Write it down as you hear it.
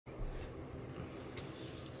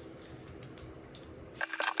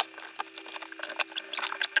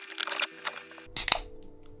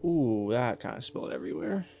Ooh, that kind of spilled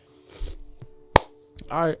everywhere.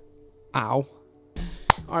 Alright. Ow.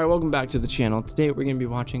 Alright, welcome back to the channel. Today we're going to be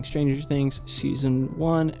watching Stranger Things Season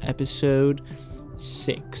 1, Episode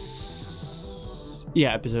 6.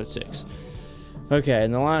 Yeah, Episode 6. Okay,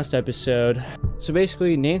 in the last episode, so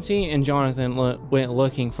basically Nancy and Jonathan went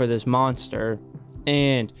looking for this monster,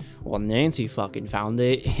 and, well, Nancy fucking found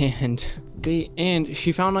it, and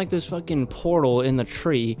she found like this fucking portal in the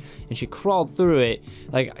tree, and she crawled through it.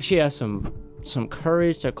 Like, she has some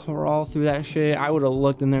courage to crawl through that shit. I would have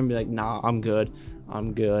looked in there and be like, nah, I'm good.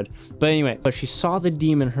 But anyway, but she saw the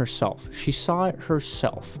demon herself. She saw it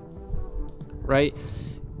herself, right?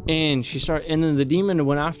 And and then the demon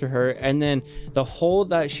went after her, and then the hole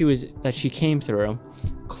that she came through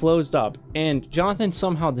closed up, and Jonathan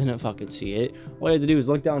somehow didn't fucking see it. All he had to do was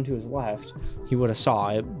look down to his left. He would have saw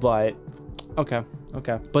it, but okay.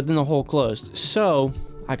 But then the hole closed. So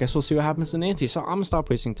I guess we'll see what happens to Nancy. So I'm gonna stop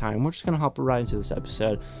wasting time. We're just gonna hop right into this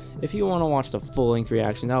episode. If you want to watch the full-length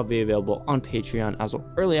reaction, that will be available on Patreon, as well.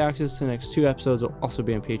 Early access to the next 2 episodes will also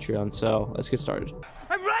be on Patreon. So let's get started.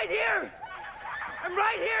 I'm right here! I'm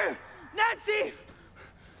right here! Nancy!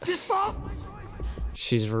 Just fall!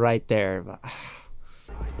 She's right there. But...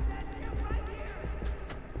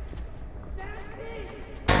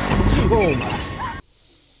 oh my...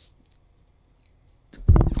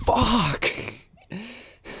 fuck!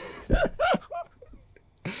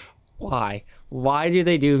 Why do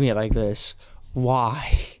they do me like this?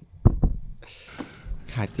 Why?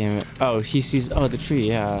 God damn it. Oh, she sees... oh, the tree,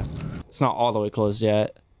 yeah. It's not all the way closed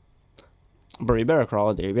yet. But you better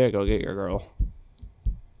crawl there. You better go get your girl.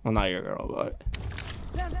 Well, not your girl, but...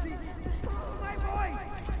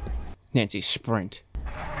 Nancy, sprint.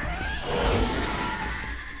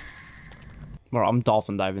 Bro, I'm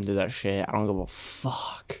dolphin diving through that shit. I don't give a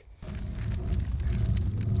fuck.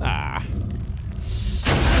 Ah.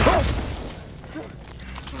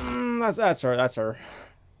 That's her. That's her.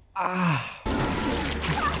 Ah.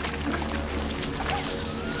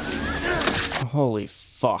 Holy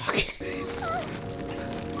fuck.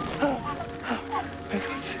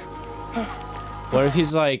 What if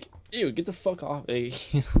he's like, ew, get the fuck off me.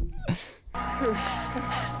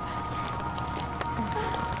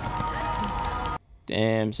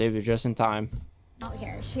 Damn, saved her just in time. Out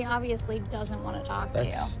here, she obviously doesn't want to talk to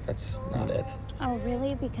you. That's not it. Oh,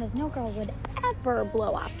 really? Because no girl would ever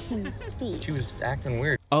blow off King Steve. She was acting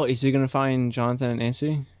weird. Oh, is he gonna find Jonathan and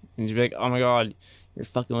Nancy? And he's be like, oh my god, you're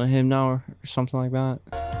fucking with him now, or something like that.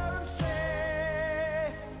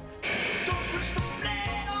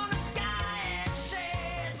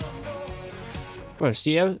 Bro,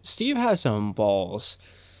 Steve has some balls.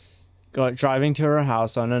 Driving to her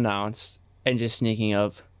house unannounced and just sneaking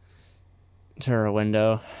up to her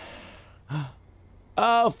window.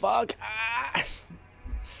 Oh, fuck.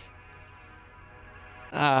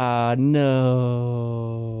 Ah,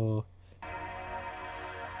 no.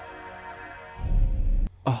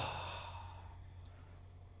 Oh.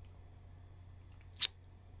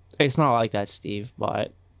 It's not like that, Steve,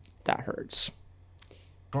 but that hurts.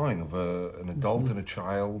 Drawing of an adult and a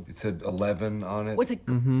child. It said 11 on it. Was it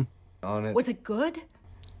on it? Was it good? It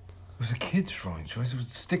was a kid's drawing, Joyce. It was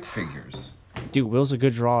stick figures. Dude, Will's a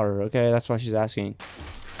good drawer, okay? That's why she's asking.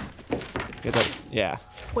 Get that, yeah.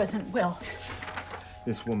 Wasn't Will.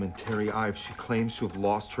 This woman, Terry Ives, she claims to have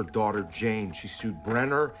lost her daughter, Jane. She sued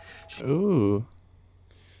Brenner. Ooh.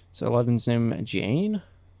 So Eleven's name Jane?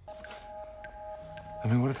 I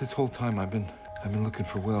mean, what if this whole time I've been looking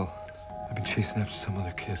for Will? I've been chasing after some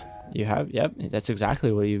other kid. You have? Yep. That's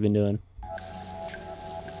exactly what you've been doing.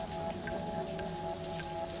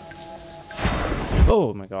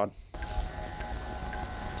 Oh my god.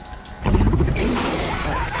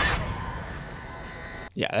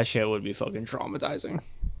 Yeah, that shit would be fucking traumatizing.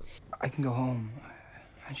 I can go home.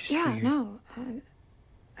 I just Yeah, figured... no.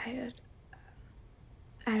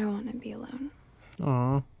 I don't want to be alone.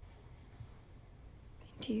 Aw.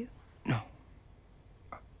 Do you? No.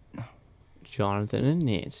 Jonathan and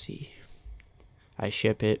Nancy. I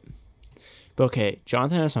ship it. But okay,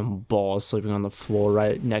 Jonathan has some balls sleeping on the floor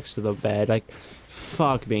right next to the bed. Like,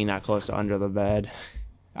 fuck being that close to under the bed.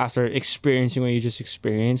 After experiencing what you just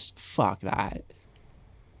experienced, fuck that.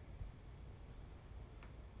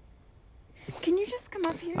 Can you just come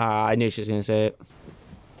up here? I knew she was gonna say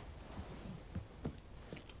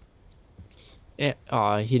it. Yeah,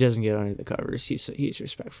 he doesn't get under the covers. He's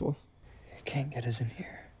respectful. You can't get us in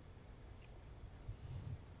here.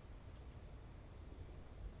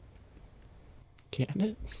 Can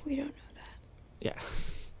it? We don't know that. Yeah.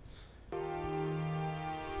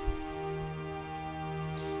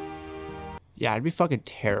 Yeah, I'd be fucking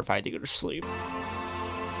terrified to go to sleep.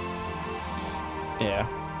 Yeah.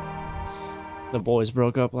 The boys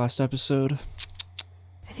broke up last episode.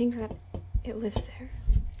 I think that it lives there.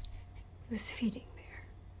 It was feeding there.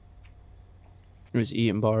 It was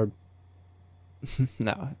eating Barb.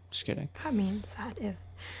 No, just kidding. That means that if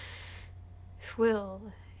Will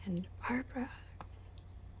and Barbara.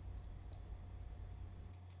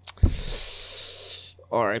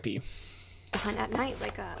 R.I.P. Hunt at night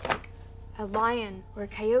like a lion or a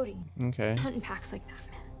coyote. Okay. Hunting packs like that.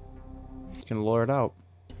 You can lure it out.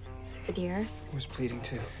 A deer. I was bleeding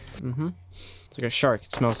too. Mm-hmm. It's like a shark.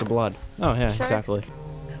 It smells the blood. Oh, yeah, Sharks exactly.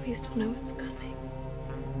 At least we'll know what's coming.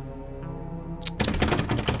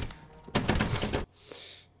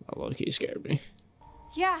 That low-key scared me.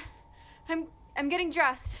 Yeah, I'm getting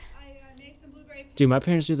dressed. Dude, my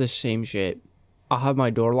parents do the same shit. I'll have my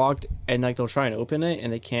door locked, and like they'll try and open it,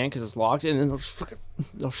 and they can't because it's locked, and then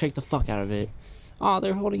they'll shake the fuck out of it. Oh,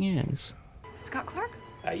 they're holding hands. Scott Clark?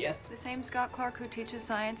 Yes. The same Scott Clark who teaches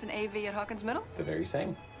science and AV at Hawkins Middle? The very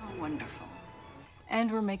same. Oh, wonderful.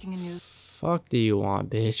 And we're making a new Fuck do you want,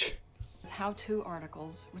 bitch? how-to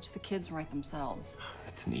articles, which the kids write themselves.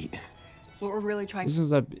 That's neat. What we're really trying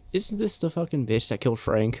Isn't this the fucking bitch that killed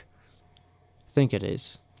Frank? I think it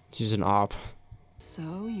is. She's an op. So,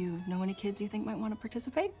 you know any kids you think might want to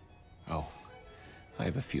participate? Oh, I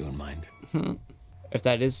have a few in mind. If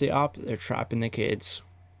that is the op, they're trapping the kids.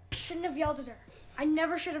 Shouldn't have yelled at her. I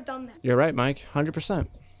never should have done that. You're right, Mike. 100%.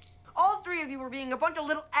 All three of you were being a bunch of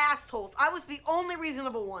little assholes. I was the only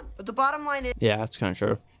reasonable one. But the bottom line is... Yeah, that's kind of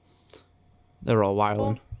true. They're all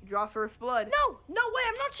wildin'. Draw first blood. No way,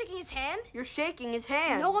 I'm not shaking his hand. You're shaking his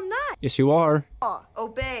hand. No, I'm not. Yes, you are.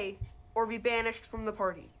 Obey or be banished from the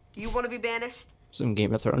party. Do you want to be banished? Some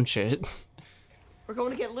Game of Thrones shit. We're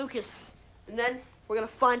going to get Lucas. And then we're going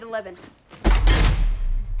to find 11.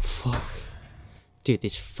 Fuck. Dude,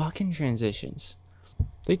 these fucking transitions.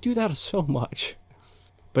 They do that so much.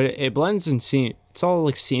 But it blends and it's all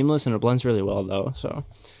like seamless and it blends really well though, so.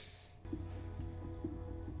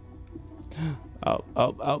 Oh,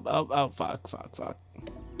 fuck.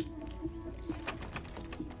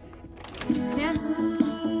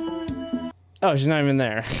 Oh, she's not even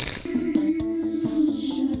there.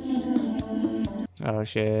 Oh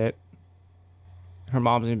shit. Her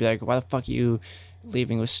mom's gonna be like, why the fuck are you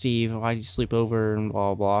leaving with Steve? Why did you sleep over and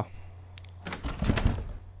blah blah.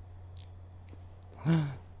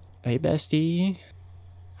 Hey bestie.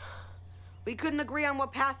 We couldn't agree on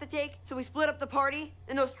what path to take, so we split up the party,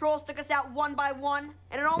 and those trolls took us out one by one,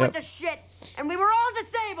 and it all went to shit, and we were all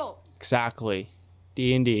disabled! Exactly.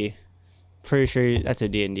 D&D. Pretty sure that's a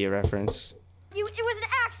D&D reference. It was an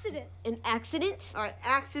accident. An accident? Alright,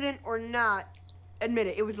 accident or not, admit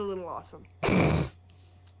it was a little awesome.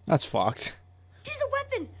 That's fucked. She's a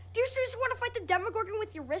weapon. Do you seriously want to fight the Demogorgon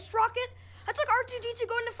with your wrist rocket? That's like R2-D2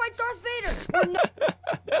 going to fight Darth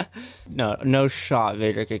Vader. No shot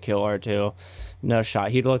Vader could kill R2. No shot.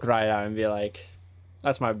 He'd look right at him and be like,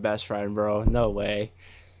 that's my best friend, bro. No way.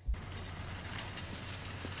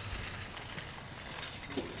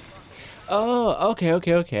 Oh,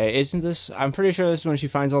 okay. Isn't this... I'm pretty sure this is when she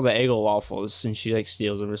finds all the Eggo waffles and she, like,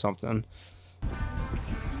 steals them or something.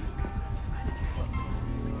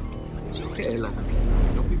 It's okay,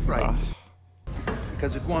 don't be frightened.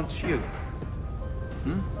 Because it wants you.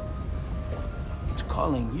 It's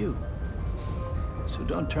calling you. So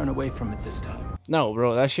don't turn away from it this time. No,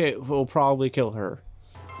 bro, that shit will probably kill her.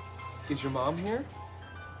 Is your mom here?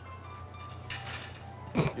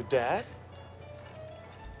 Your dad?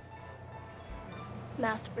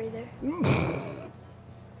 Mouth breather.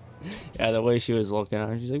 Yeah, the way she was looking at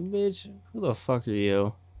her, she's like, bitch, who the fuck are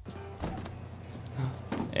you?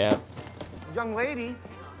 Yeah. Young lady,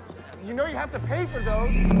 you know you have to pay for those.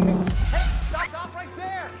 Hey, stop right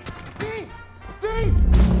there! Thief!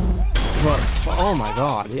 Oh my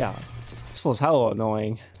god, yeah. This feels hella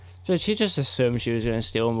annoying. But she just assumed she was gonna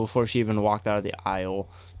steal them before she even walked out of the aisle.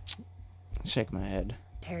 Shake my head.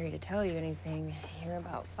 Terry, to tell you anything, you're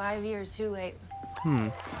about 5 years too late.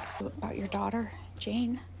 About your daughter,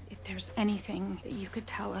 Jane. If there's anything that you could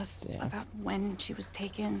tell us about when she was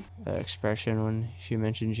taken. The expression when she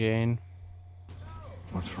mentioned Jane.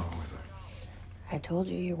 What's wrong with her? I told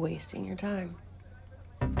you you're wasting your time.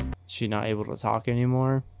 She not able to talk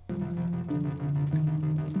anymore.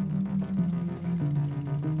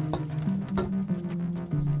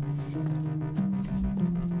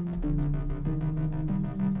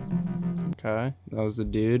 Okay, that was the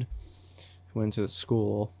dude who went to the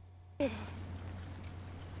school.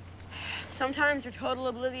 Sometimes your total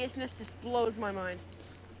obliviousness just blows my mind.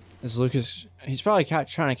 Is Lucas, he's probably trying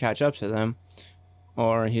to catch up to them,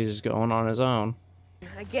 or he's just going on his own.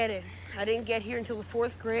 I get it. I didn't get here until the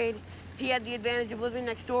 4th grade, He had the advantage of living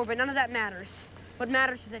next door, but none of that matters. What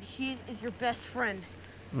matters is that he is your best friend.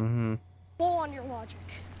 Mm-hmm. Full on your logic,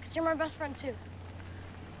 because you're my best friend too.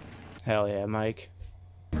 Hell yeah, Mike.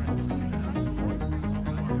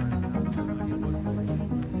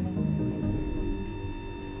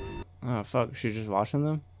 Oh, fuck. She's just watching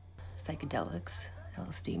them? Psychedelics,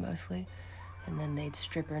 LSD mostly. And then they'd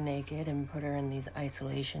strip her naked and put her in these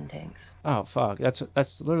isolation tanks. Oh, fuck. That's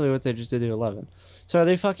literally what they just did to 11. So are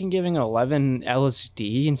they fucking giving 11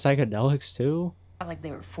 LSD and psychedelics too? Not like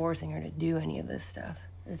they were forcing her to do any of this stuff.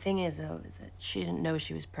 The thing is, though, is that she didn't know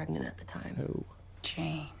she was pregnant at the time. Oh.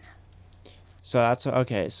 Jane. So that's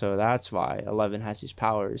okay. So that's why 11 has these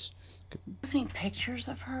powers. Do you have any pictures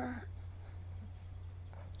of her?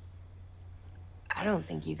 I don't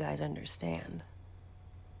think you guys understand.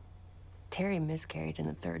 Terry miscarried in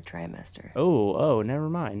the 3rd trimester. Oh, never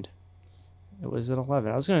mind. It was at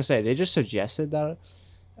 11. I was gonna say they just suggested that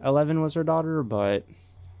 11 was her daughter, but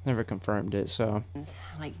never confirmed it. So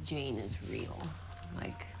Like Jane is real.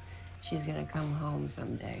 Like she's gonna come home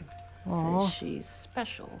someday. Aw. Says she's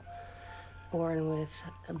special, born with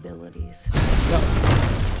abilities.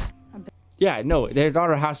 yeah, no, their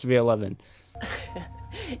daughter has to be 11.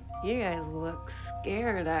 You guys look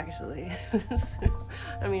scared, actually.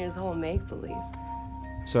 I mean, it's all make-believe.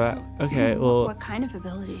 So okay, well, What kind of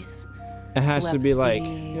abilities? it has to be like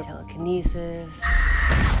Telepathy, telekinesis,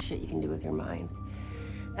 shit you can do with your mind.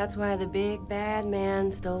 That's why the big bad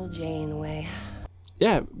man stole Jane away.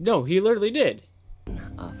 yeah, no, he literally did.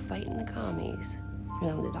 Off fighting the commies. You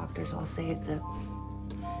know, the doctors all say it's a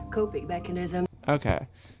coping mechanism. Okay.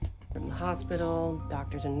 From the hospital,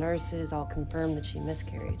 doctors and nurses all confirmed that she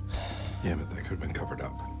miscarried. Yeah, but that could have been covered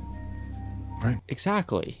up.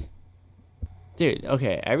 Exactly. Dude,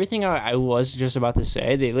 okay, everything I was just about to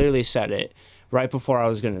say, they literally said it right before I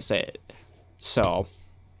was going to say it. So,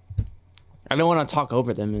 I don't want to talk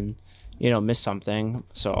over them and, miss something.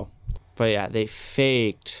 So, but yeah, they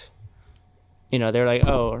faked, they're like,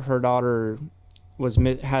 oh, her daughter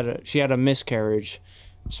she had a miscarriage.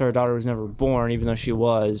 So her daughter was never born, even though she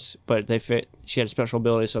was, but she had a special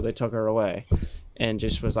ability, so they took her away. And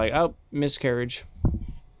just was like, oh, miscarriage.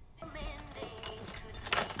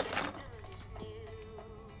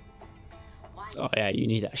 Oh yeah, you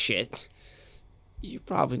need that shit. You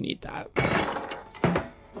probably need that.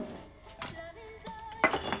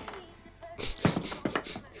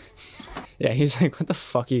 Yeah, he's like, what the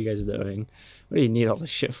fuck are you guys doing? What do you need all this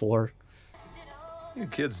shit for? What are you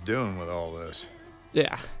kids doing with all this?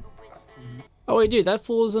 Yeah. Oh wait, dude, that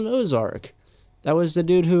fool is an Ozark. That was the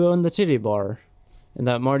dude who owned the titty bar. And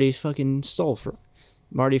that Marty fucking stole from.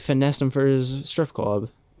 Marty finessed him for his strip club.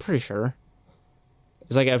 Pretty sure.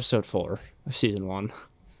 It's like episode 4 of season 1.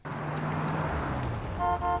 Hey,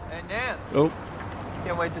 Nance. Oh.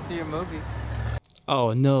 Can't wait to see your movie.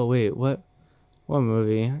 Oh, no, wait, what? What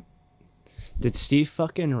movie? Did Steve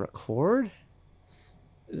fucking record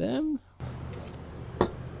them?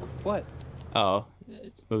 What? Oh,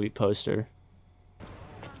 it's a movie poster.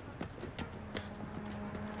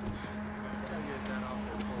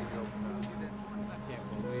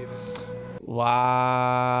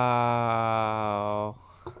 Wow.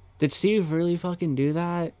 Did Steve really fucking do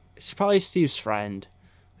that? It's probably Steve's friend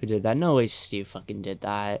who did that. No way Steve fucking did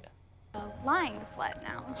that. Lying slut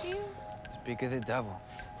now. Speak of the devil.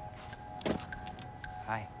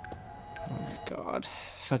 Hi. Oh my god.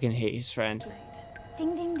 Fucking hate his friend.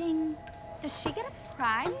 Ding, ding, ding. Does she get a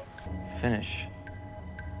prize? Finish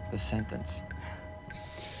the sentence.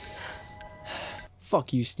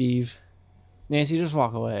 Fuck you, Steve. Nancy, just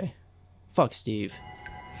walk away. Fuck Steve.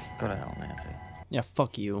 Go to hell, Nancy. Yeah,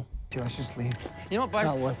 fuck you. Dude, let's just leave. You know what,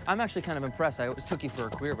 Bryce? I'm actually kind of impressed. I always took you for a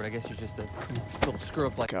queer, but I guess you're just a little screw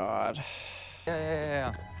up like. God.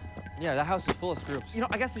 Yeah. Yeah, that house is full of screw ups.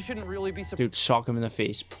 I guess I shouldn't really be surprised. Dude, sock him in the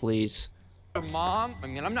face, please. Mom,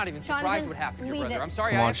 I'm not even surprised what happened to your brother. I'm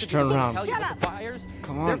sorry. Come on, I have just to turn around. tell you, but the buyers,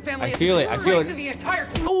 Come on. their family I feel it. I feel it. The entire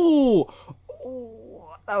Oh,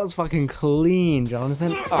 that was fucking clean,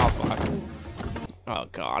 Jonathan. Oh fuck. Oh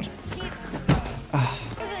god.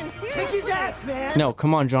 Kick his ass, man! No,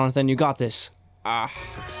 come on, Jonathan. You got this. Oh,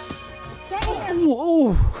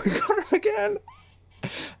 we got him again.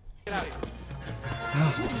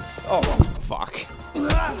 Oh, fuck.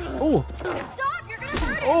 Oh. Stop! You're gonna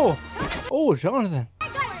hurt Oh, Jonathan.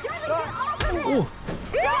 Oh.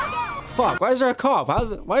 Fuck, why is there a cop?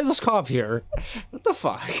 Why is this cop here? What the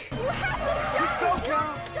fuck?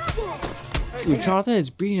 Dude, Jonathan is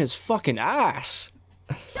beating his fucking ass.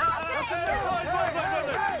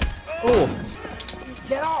 Oh.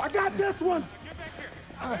 Get out! I got this one!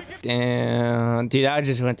 Damn. Dude, that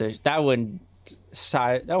just went to... That went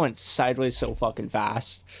went sideways so fucking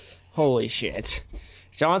fast. Holy shit.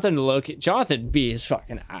 Jonathan B is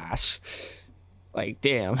fucking ass. Like,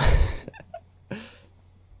 damn.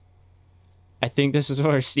 I think this is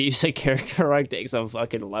where Steve's like character arc takes a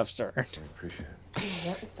fucking left turn. I appreciate it.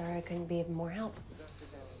 Yep, sorry I couldn't be of more help.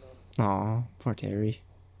 Aw, poor Terry.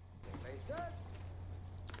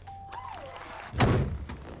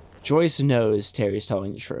 Joyce knows Terry's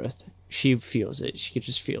telling the truth. She feels it. She could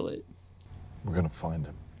just feel it. We're gonna find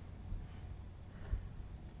him.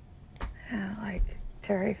 Yeah, like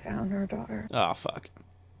Terry found her daughter. Oh, fuck.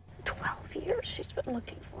 12 years she's been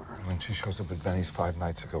looking for her. When she shows up at Benny's 5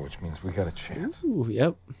 nights ago, which means we got a chance. Ooh,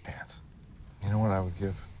 yep. Chance. You know what I would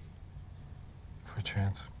give for a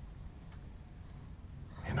chance?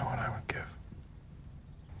 You know what I would give?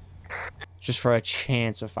 Just for a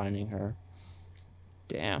chance of finding her.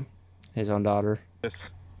 Damn. His own daughter.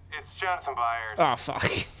 It's Jonathan Byers. Oh, fuck.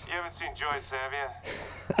 You haven't seen Joyce, have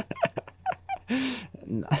you?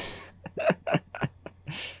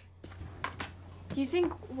 Do you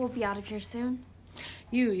think we'll be out of here soon?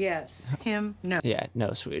 You, yes. Him, no. Yeah,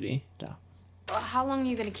 no, sweetie. No. How long are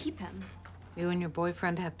you gonna keep him? You and your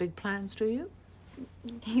boyfriend have big plans, do you?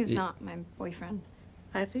 He's not my boyfriend.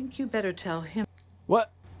 I think you better tell him.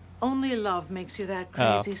 What? Only love makes you that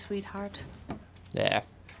crazy, sweetheart. Yeah.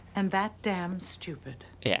 And that damn stupid.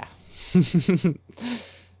 Yeah. It's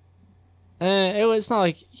not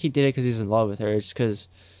like he did it because he's in love with her. It's because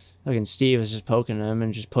fucking Steve was just poking him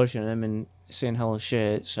and just pushing him and saying hella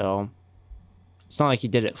shit. So it's not like he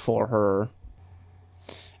did it for her.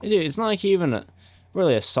 It's not like he even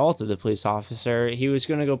really assaulted the police officer. He was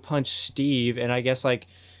gonna go punch Steve, and I guess like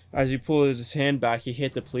as he pulled his hand back, he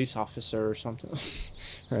hit the police officer or something.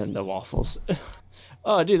 Or in the waffles.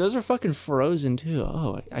 Oh, dude, those are fucking frozen too.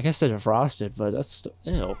 Oh, I guess they're defrosted, but that's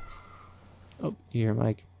ew. Oh, you hear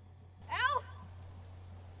Mike? Ow!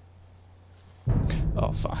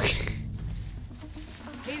 Oh, fuck.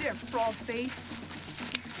 Hey there, frog face.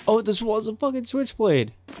 Oh, this was a fucking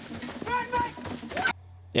switchblade.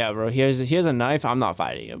 Yeah, bro, he has a knife. I'm not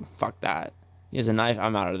fighting him. Fuck that. He has a knife.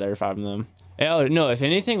 I'm out of there fighting them. Oh, no, if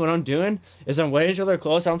anything, what I'm doing is I'm waiting until they're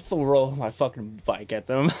close. I'm throwing my fucking bike at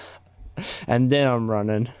them. And then I'm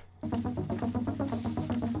running.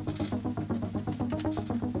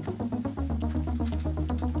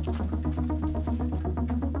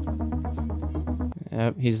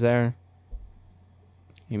 Yep, he's there.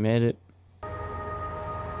 He made it.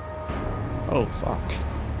 Oh, fuck.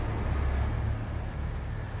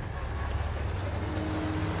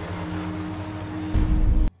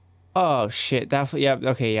 Oh, shit. Yep,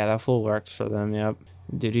 okay, yeah, that fool worked for them, yep.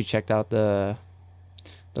 Dude, he checked out the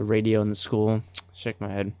radio in the school. Shake my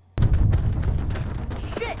head.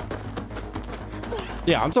 Shit!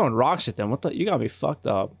 Yeah, I'm throwing rocks at them. What the? You got me fucked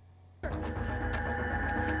up.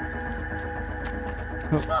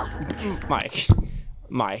 Mike.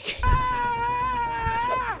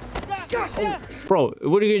 Oh, bro,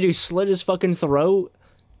 what are you gonna do? Slit his fucking throat?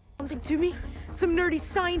 Something to me? Some nerdy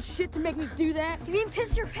science shit to make me do that? You mean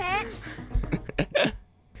piss your pants?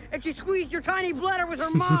 And she squeezed your tiny bladder with her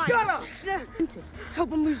mind. Shut up!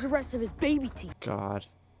 Help him lose the rest of his baby teeth. God.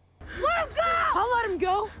 Let him go! I'll let him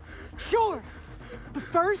go. Sure. But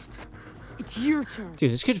first, it's your turn.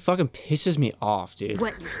 Dude, this kid fucking pisses me off, dude.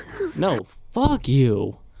 Wet yourself. No, fuck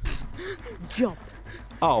you. Jump.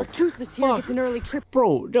 Oh, Toothless here gets an early trip.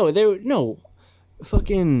 Bro, no.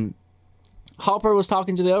 Fucking Hopper was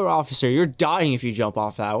talking to the other officer. You're dying if you jump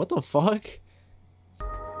off that. What the fuck?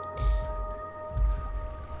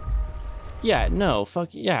 Yeah, no,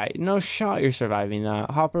 no shot you're surviving that.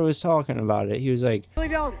 Hopper was talking about it. He was like,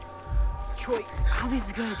 $20. Troy, I think this is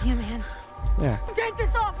a good idea, man. yeah.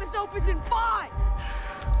 Dentist office opens in 5,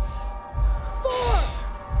 4.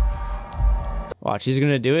 Watch, he's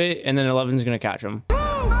gonna do it, and then 11's gonna catch him.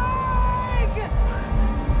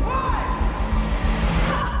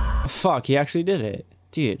 Fuck, he actually did it.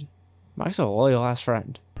 Dude, Mike's a loyal ass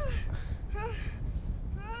friend.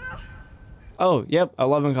 Oh, yep,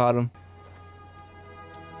 11 caught him.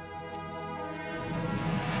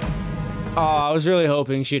 Oh, I was really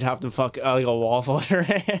hoping she'd have to fuck like a waffle in her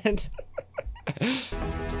hand.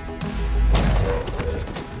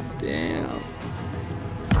 Damn.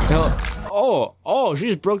 Oh, she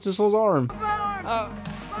just broke this fool's arm.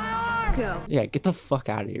 Go. Yeah, get the fuck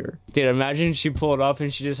out of here. Dude, imagine she pulled up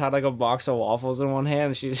and she just had like a box of waffles in one hand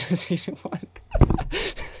and she just eating one.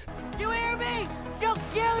 You hear me? She'll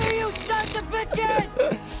kill you, you sons of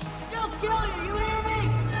bitches! She'll kill you, you hear me?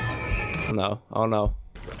 Oh no, oh no.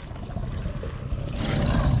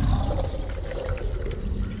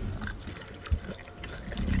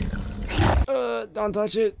 Don't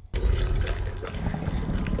touch it.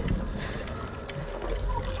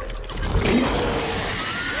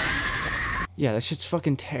 Yeah, that shit's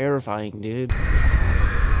fucking terrifying, dude.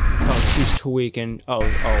 Oh, she's tweaking. Oh,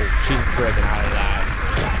 she's breaking out of that.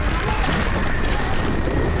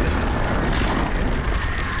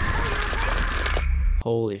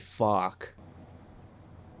 Holy fuck.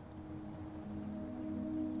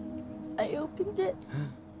 I opened it.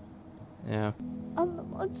 Yeah. I'm the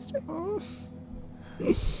monster.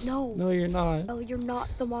 No. No, you're not. No, you're not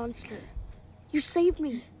the monster. You saved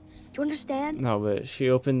me. Do you understand? No, but she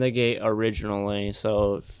opened the gate originally,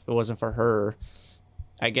 so if it wasn't for her,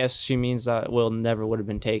 I guess she means that Will never would have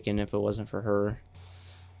been taken if it wasn't for her.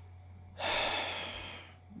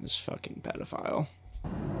 This fucking pedophile.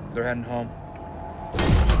 They're heading home.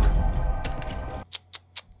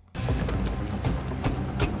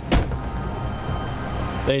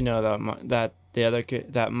 They know that the other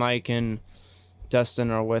kid, that Mike and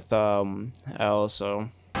Dustin are with Elle, so.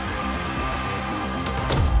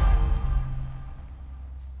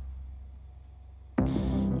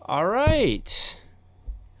 All right,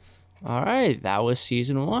 that was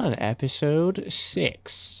season 1, episode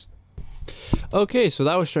 6. Okay, so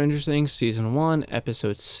that was Stranger Things season 1,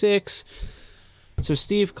 episode 6. So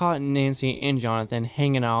Steve caught Nancy and Jonathan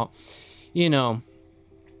hanging out. You know,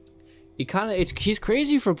 he's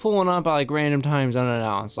crazy for pulling up at like random times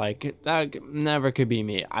unannounced. Like that never could be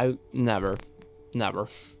me. I never.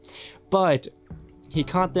 But he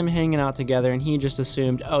caught them hanging out together, and he just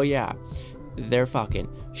assumed, oh yeah, they're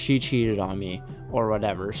fucking. She cheated on me or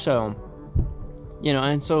whatever. So, you know,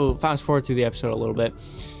 and so fast forward through the episode a little bit.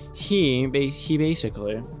 He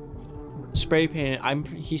basically spray painted.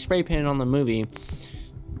 He spray painted on the movie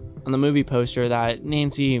poster that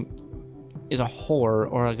Nancy is a whore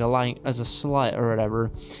or like as a slut or whatever,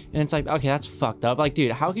 and it's like, okay, that's fucked up. Like,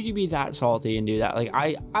 dude, how could you be that salty and do that? Like,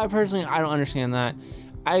 I personally, I don't understand that.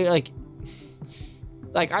 I'd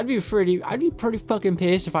be pretty fucking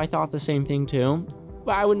pissed if I thought the same thing too,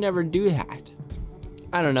 but I would never do that.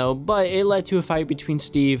 I don't know, but it led to a fight between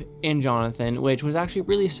Steve and Jonathan, which was actually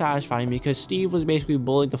really satisfying because Steve was basically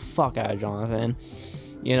bullying the fuck out of Jonathan.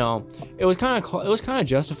 You know, it was kind of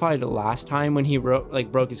justified the last time when he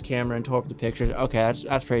broke his camera and tore up the pictures. Okay,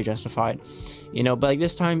 that's pretty justified, you know. But like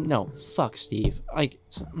this time, no, fuck Steve. Like,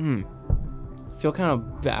 feel kind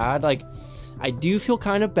of bad. Like, I do feel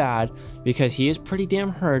kind of bad because he is pretty damn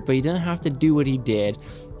hurt, but he didn't have to do what he did,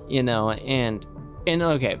 you know. And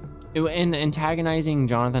okay, and antagonizing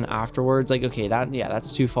Jonathan afterwards, like, okay,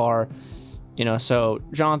 that's too far. You know, so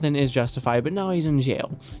Jonathan is justified, but now he's in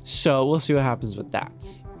jail. So we'll see what happens with that.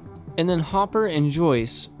 And then Hopper and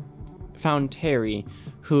Joyce found Terry,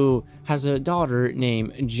 who has a daughter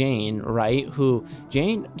named Jane, right?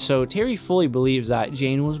 So Terry fully believes that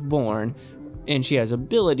Jane was born and she has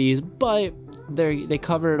abilities, but they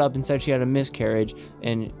covered it up and said she had a miscarriage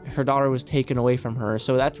and her daughter was taken away from her.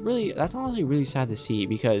 So that's honestly really sad to see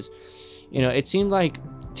because, you know, it seemed like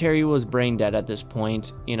Terry was brain dead at this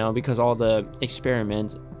point, you know, because all the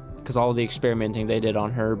experimenting they did on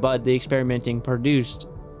her, but the experimenting produced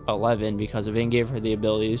 11 because of it and gave her the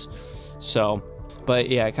abilities. So, but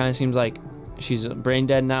yeah, it kind of seems like she's brain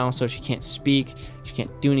dead now, so she can't speak, she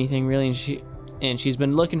can't do anything really, and she's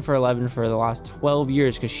been looking for 11 for the last 12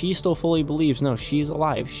 years because she still fully believes, no, she's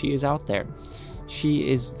alive, she is out there, she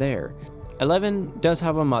is there. 11 does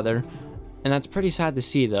have a mother, and that's pretty sad to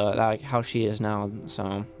see though, like how she is now.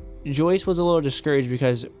 So Joyce was a little discouraged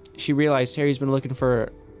because she realized Terry's been looking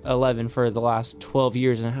for 11 for the last 12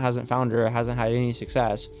 years and hasn't found her, hasn't had any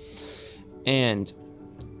success. And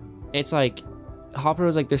it's like Hopper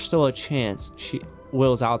was like, there's still a chance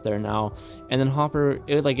Will's out there now. And then Hopper,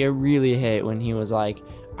 it really hit when he was like,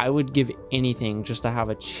 I would give anything just to have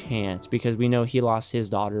a chance because we know he lost his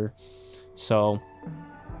daughter. So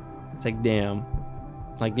it's like, damn.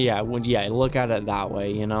 Like, yeah, look at it that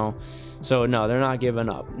way, you know? So, no, they're not giving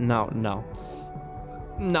up. No.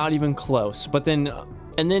 Not even close. But then,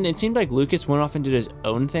 and then it seemed like Lucas went off and did his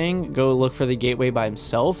own thing, go look for the gateway by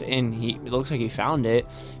himself, and it looks like he found it,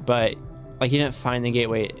 but, like, he didn't find the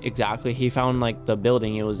gateway exactly. He found, like, the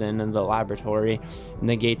building it was in and the laboratory and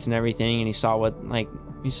the gates and everything, and he saw what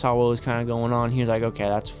was kind of going on. He was like, okay,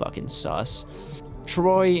 that's fucking sus.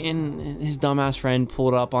 Troy and his dumbass friend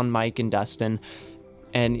pulled up on Mike and Dustin.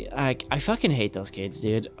 And I fucking hate those kids,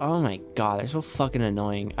 dude. Oh my god, they're so fucking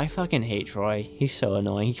annoying. I fucking hate Troy. He's so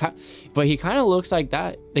annoying. But he kind of looks like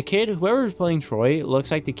that. The kid, whoever's playing Troy,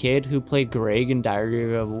 looks like the kid who played Greg in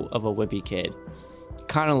Diary of a Wimpy Kid.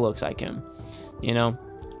 Kind of looks like him, you know?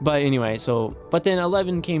 But anyway, but then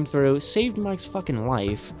 11 came through, saved Mike's fucking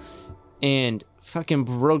life, and fucking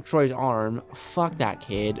broke Troy's arm. Fuck that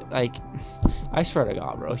kid. Like, I swear to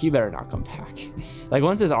God, bro, he better not come back. Like,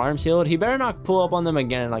 once his arm's healed, he better not pull up on them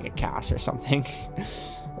again in like a cast or something.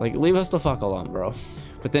 Like, leave us the fuck alone, bro.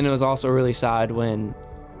 But then it was also really sad when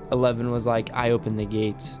 11 was like, I opened the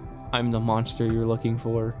gate. I'm the monster you're looking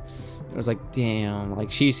for. It was like, damn,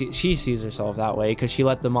 like she sees herself that way because she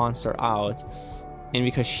let the monster out. And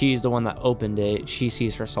because she's the one that opened it, she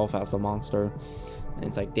sees herself as the monster. And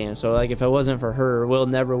it's like, damn. So like, if it wasn't for her, Will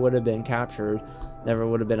never would have been captured, never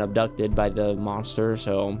would have been abducted by the monster.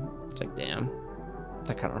 So it's like, damn,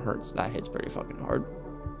 that kind of hurts. That hits pretty fucking hard.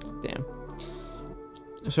 Damn.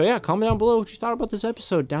 So yeah, comment down below what you thought about this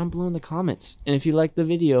episode down below in the comments. And if you liked the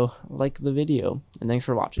video, like the video. And thanks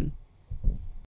for watching.